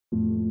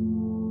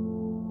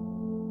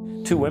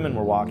Two women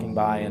were walking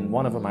by, and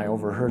one of them I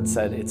overheard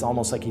said, "It's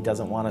almost like he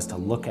doesn't want us to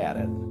look at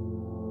it."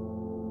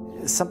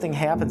 Something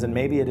happens, and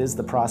maybe it is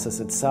the process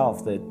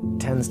itself that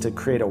tends to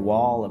create a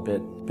wall a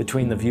bit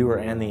between the viewer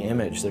and the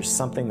image. There's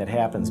something that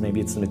happens.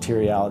 Maybe it's the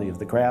materiality of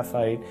the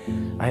graphite.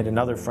 I had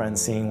another friend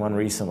seeing one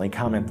recently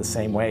comment the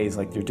same way. He's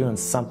like, "You're doing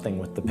something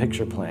with the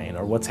picture plane,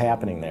 or what's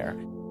happening there?"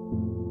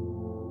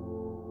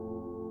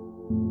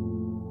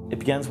 It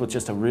begins with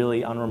just a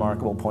really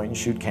unremarkable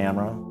point-and-shoot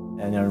camera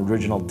and an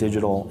original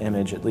digital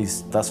image, at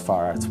least thus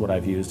far. It's what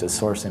I've used as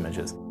source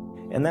images.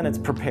 And then it's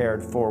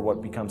prepared for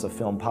what becomes a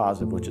film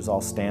positive, which is all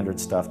standard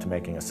stuff to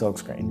making a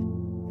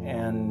silkscreen.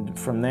 And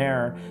from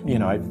there,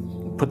 I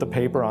put the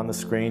paper on the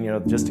screen,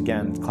 just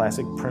again,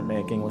 classic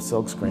printmaking with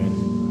silkscreen.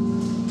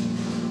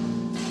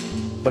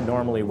 But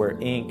normally where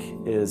ink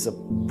is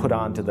put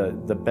onto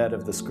the bed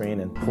of the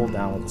screen and pulled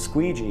down with a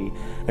squeegee,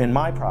 in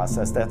my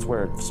process, that's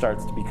where it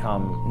starts to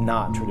become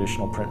not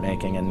traditional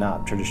printmaking and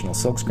not traditional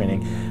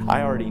silkscreening.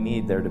 I already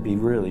need there to be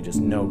really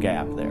just no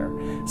gap there.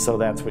 So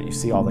that's what you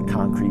see, all the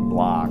concrete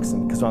blocks.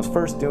 And because when I was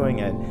first doing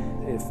it,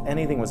 if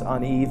anything was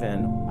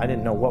uneven, I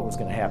didn't know what was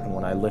going to happen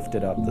when I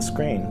lifted up the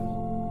screen.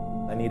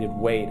 I needed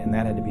weight, and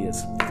that had to be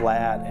as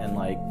flat and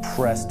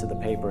pressed to the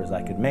paper as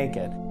I could make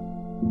it.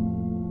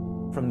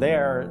 From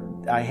there,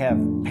 I have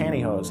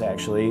pantyhose,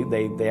 actually.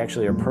 They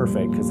actually are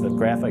perfect because the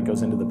graphite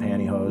goes into the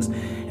pantyhose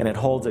and it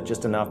holds it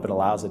just enough but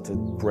allows it to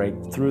break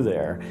through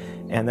there.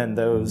 And then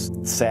those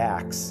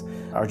sacks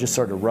are just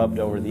sort of rubbed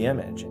over the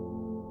image.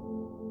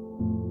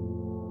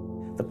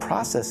 The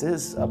process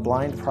is a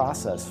blind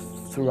process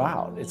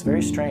throughout. It's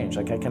very strange.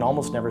 I can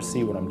almost never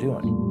see what I'm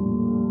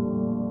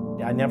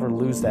doing. I never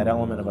lose that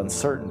element of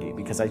uncertainty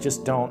because I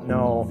just don't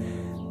know.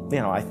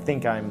 I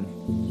think I'm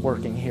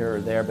working here or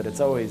there, but it's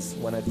always,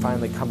 when it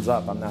finally comes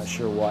up, I'm not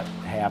sure what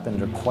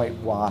happened or quite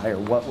why or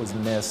what was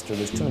missed, or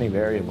there's too many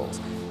variables.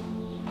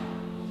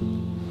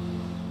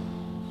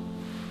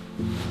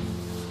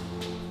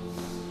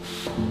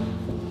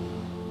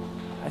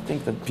 I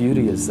think the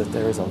beauty is that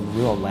there is a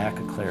real lack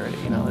of clarity.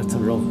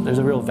 There's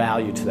a real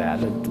value to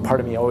that. And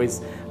part of me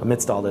always,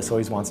 amidst all this,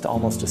 always wants to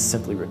almost just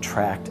simply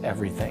retract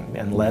everything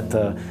and let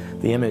the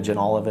image and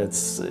all of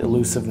its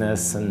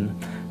elusiveness and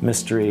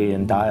mystery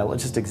and dialogue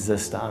just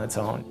exist on its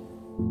own.